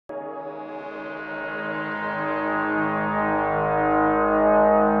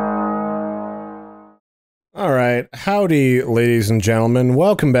Alright, howdy ladies and gentlemen,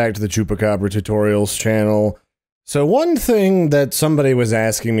 welcome back to the Chupacabra Tutorials channel. So one thing that somebody was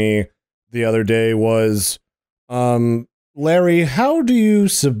asking me the other day was, Larry, how do you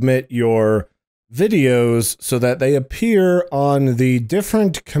submit your videos so that they appear on the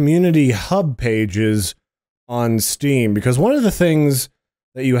different community hub pages on Steam? Because one of the things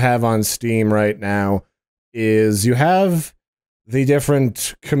that you have on Steam right now is you have the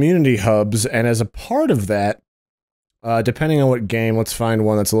different community hubs, and as a part of that, depending on what game, let's find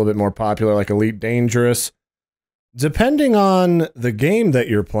one that's a little bit more popular, like Elite Dangerous. Depending on the game that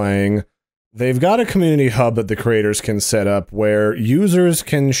you're playing, they've got a community hub that the creators can set up where users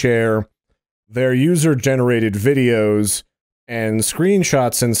can share their user-generated videos and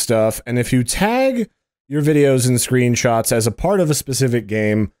screenshots and stuff, and if you tag your videos and screenshots as a part of a specific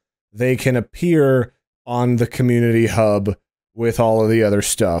game, they can appear on the community hub with all of the other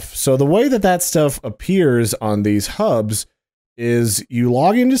stuff. So the way that that stuff appears on these hubs is you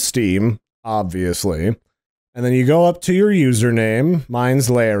log into Steam, obviously, and then you go up to your username, mine's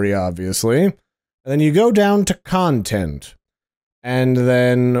Larry, obviously, and then you go down to content. And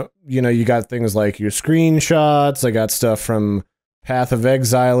then, you know, you got things like your screenshots, I got stuff from Path of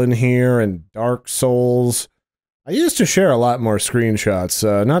Exile in here, and Dark Souls. I used to share a lot more screenshots,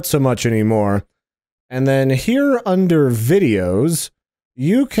 not so much anymore. And then here under videos,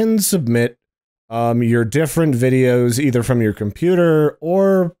 you can submit your different videos either from your computer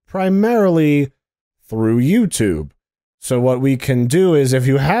or primarily through YouTube. So what we can do is if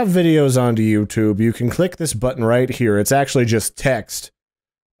you have videos onto YouTube, you can click this button right here. It's actually just text.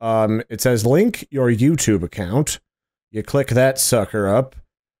 It says link your YouTube account. You click that sucker up.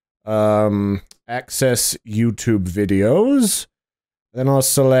 Access YouTube videos. Then I'll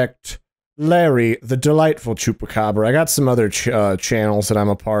select Larry, the delightful Chupacabra. I got some other channels that I'm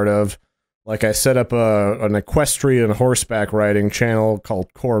a part of. Like I set up an equestrian horseback riding channel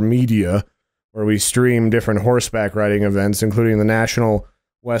called Core Media, where we stream different horseback riding events, including the National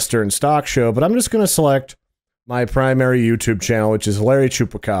Western Stock Show. But I'm just going to select my primary YouTube channel, which is Larry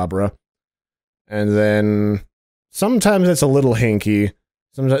Chupacabra. And then sometimes it's a little hinky.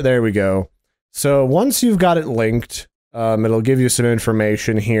 Sometimes, there we go. So once you've got it linked, it'll give you some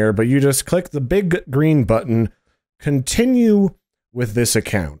information here, but you just click the big green button, continue with this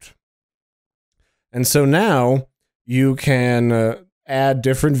account. And so now you can add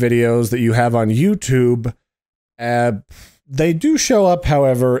different videos that you have on YouTube. They do show up,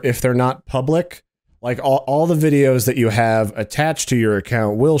 however, if they're not public. Like all the videos that you have attached to your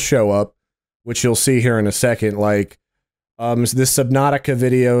account will show up, which you'll see here in a second. Like this Subnautica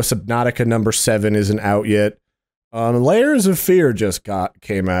video, Subnautica number 7 isn't out yet. Layers of Fear just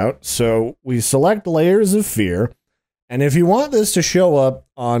came out, so we select Layers of Fear, and if you want this to show up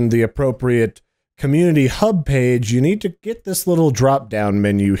on the appropriate community hub page, you need to get this little drop-down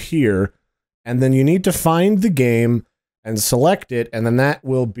menu here, and then you need to find the game and select it, and then that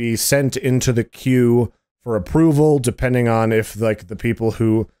will be sent into the queue for approval, depending on if, like, the people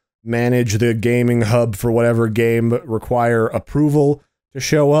who manage the gaming hub for whatever game require approval to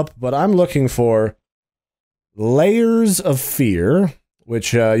show up. But I'm looking for Layers of Fear,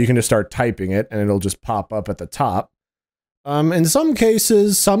 which you can just start typing it and it'll just pop up at the top. In some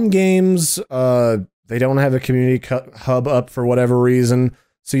cases, some games, they don't have a community hub up for whatever reason,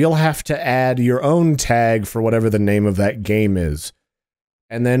 so you'll have to add your own tag for whatever the name of that game is.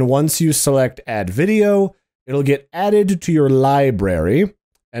 And then once you select Add Video, it'll get added to your library,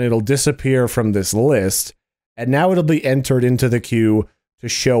 and it'll disappear from this list, and now it'll be entered into the queue to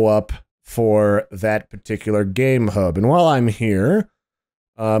show up for that particular game hub. And while I'm here,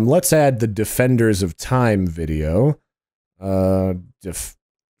 let's add the Defenders of Time video. My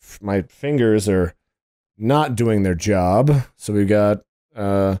fingers are not doing their job. So we got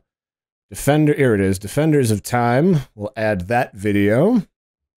here it is, Defenders of Time. We'll add that video.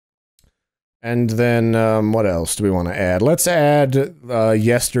 And then what else do we want to add? Let's add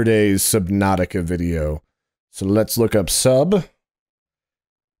yesterday's Subnautica video. So let's look up sub.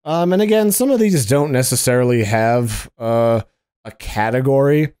 And again, some of these don't necessarily have a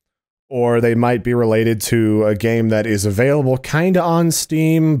category, or they might be related to a game that is available kind of on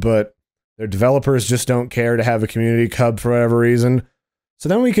Steam, but their developers just don't care to have a community hub for whatever reason. So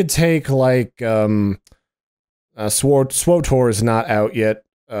then we could take, like, SWTOR is not out yet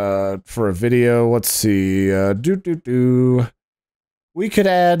for a video. Let's see, we could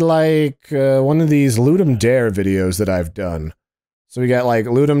add, like, one of these Ludum Dare videos that I've done. So we got, like,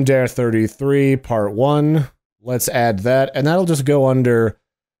 Ludum Dare 33, Part 1. Let's add that, and that'll just go under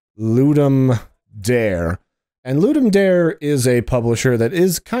Ludum Dare. And Ludum Dare is a publisher that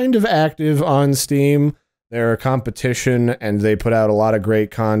is kind of active on Steam. They're a competition, and they put out a lot of great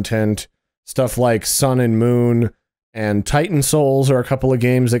content. Stuff like Sun and Moon and Titan Souls are a couple of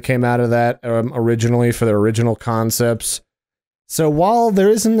games that came out of that originally for their original concepts. So while there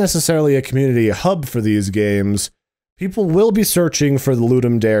isn't necessarily a community hub for these games, people will be searching for the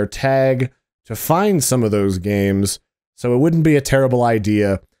Ludum Dare tag to find some of those games, so it wouldn't be a terrible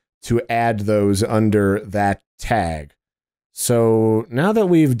idea to add those under that tag. So now that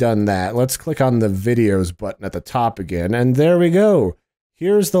we've done that, let's click on the videos button at the top again, and there we go.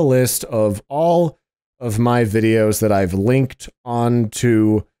 Here's the list of all of my videos that I've linked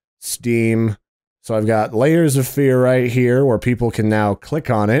onto Steam. So I've got Layers of Fear right here, where people can now click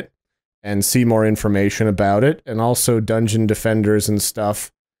on it and see more information about it, and also Dungeon Defenders and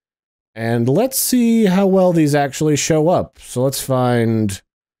stuff. And let's see how well these actually show up. So let's find...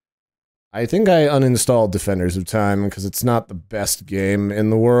 I think I uninstalled Defenders of Time because it's not the best game in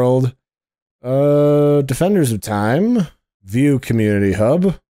the world. Defenders of Time. View Community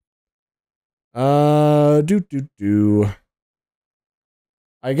Hub. I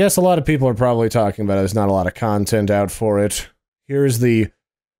guess a lot of people are probably talking about it. There's not a lot of content out for it. Here's the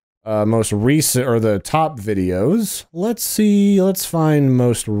most recent, or the top videos. Let's see, let's find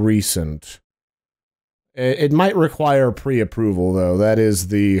most recent. It might require pre-approval, though. That is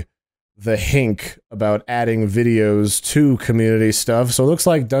the hink about adding videos to community stuff. So it looks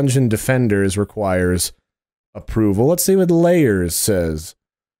like Dungeon Defenders requires approval. Let's see what Layers says.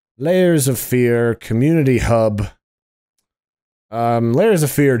 Layers of Fear, Community Hub. Layers of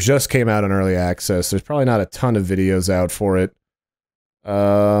Fear just came out in early access. There's probably not a ton of videos out for it.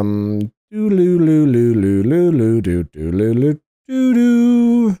 I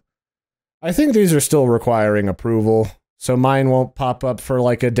think these are still requiring approval, so mine won't pop up for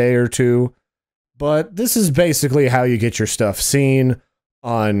like a day or two. But this is basically how you get your stuff seen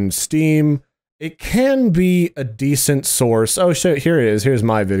on Steam. It can be a decent source. Oh shit, here it is. Here's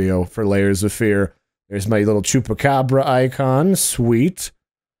my video for Layers of Fear. There's my little Chupacabra icon. Sweet.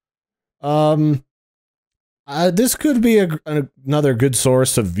 This could be another good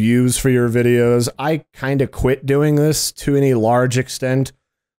source of views for your videos. I kind of quit doing this to any large extent.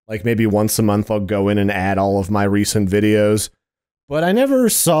 Like maybe once a month I'll go in and add all of my recent videos. But I never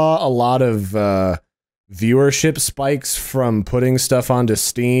saw a lot of viewership spikes from putting stuff onto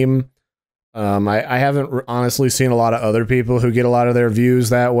Steam. I haven't honestly seen a lot of other people who get a lot of their views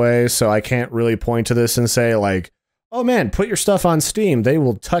that way, so I can't really point to this and say like, oh man, put your stuff on Steam, they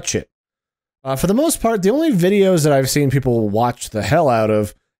will touch it. For the most part, the only videos that I've seen people watch the hell out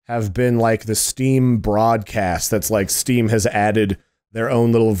of have been like the Steam broadcast. That's like Steam has added their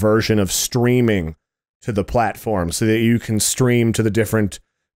own little version of streaming to the platform so that you can stream to the different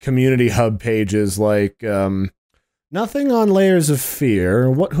community hub pages. Like, nothing on Layers of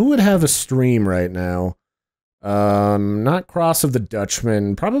Fear. Who would have a stream right now? Not Cross of the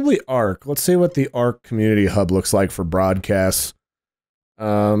Dutchman. Probably Arc. Let's see what the Arc community hub looks like for broadcasts.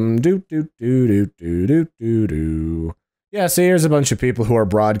 Yeah, see, here's a bunch of people who are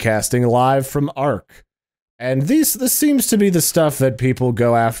broadcasting live from Arc. And this seems to be the stuff that people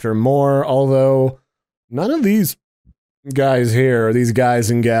go after more, although none of these guys here, these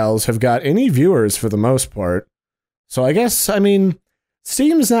guys and gals, have got any viewers for the most part. So I guess, I mean,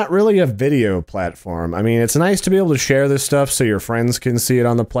 Steam's not really a video platform. I mean, it's nice to be able to share this stuff so your friends can see it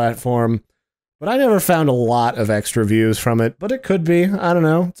on the platform. But I never found a lot of extra views from it, but it could be. I don't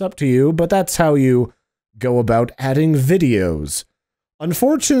know. It's up to you, but that's how you go about adding videos.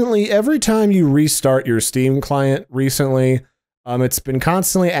 Unfortunately, every time you restart your Steam client recently, it's been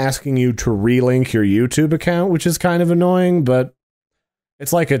constantly asking you to relink your YouTube account, which is kind of annoying, but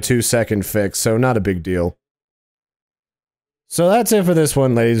it's like a 2-second fix, so not a big deal. So that's it for this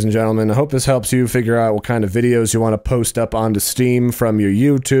one, ladies and gentlemen. I hope this helps you figure out what kind of videos you want to post up onto Steam from your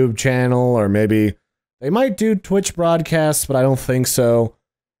YouTube channel, or maybe they might do Twitch broadcasts, but I don't think so.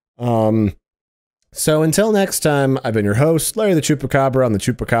 So until next time, I've been your host, Larry the Chupacabra on the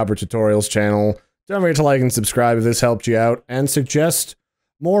Chupacabra Tutorials channel. Don't forget to like and subscribe if this helped you out, and suggest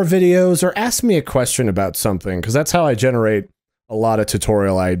more videos or ask me a question about something, because that's how I generate a lot of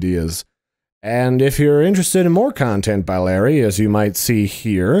tutorial ideas. And if you're interested in more content by Larry, as you might see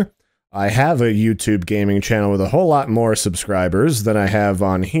here, I have a YouTube gaming channel with a whole lot more subscribers than I have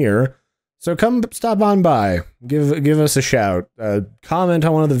on here. So come stop on by, give us a shout, comment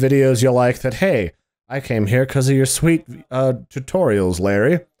on one of the videos you like that, hey, I came here because of your sweet tutorials,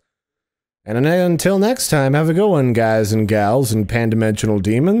 Larry. And until next time, have a good one, guys and gals and pan-dimensional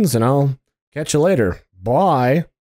demons, and I'll catch you later. Bye!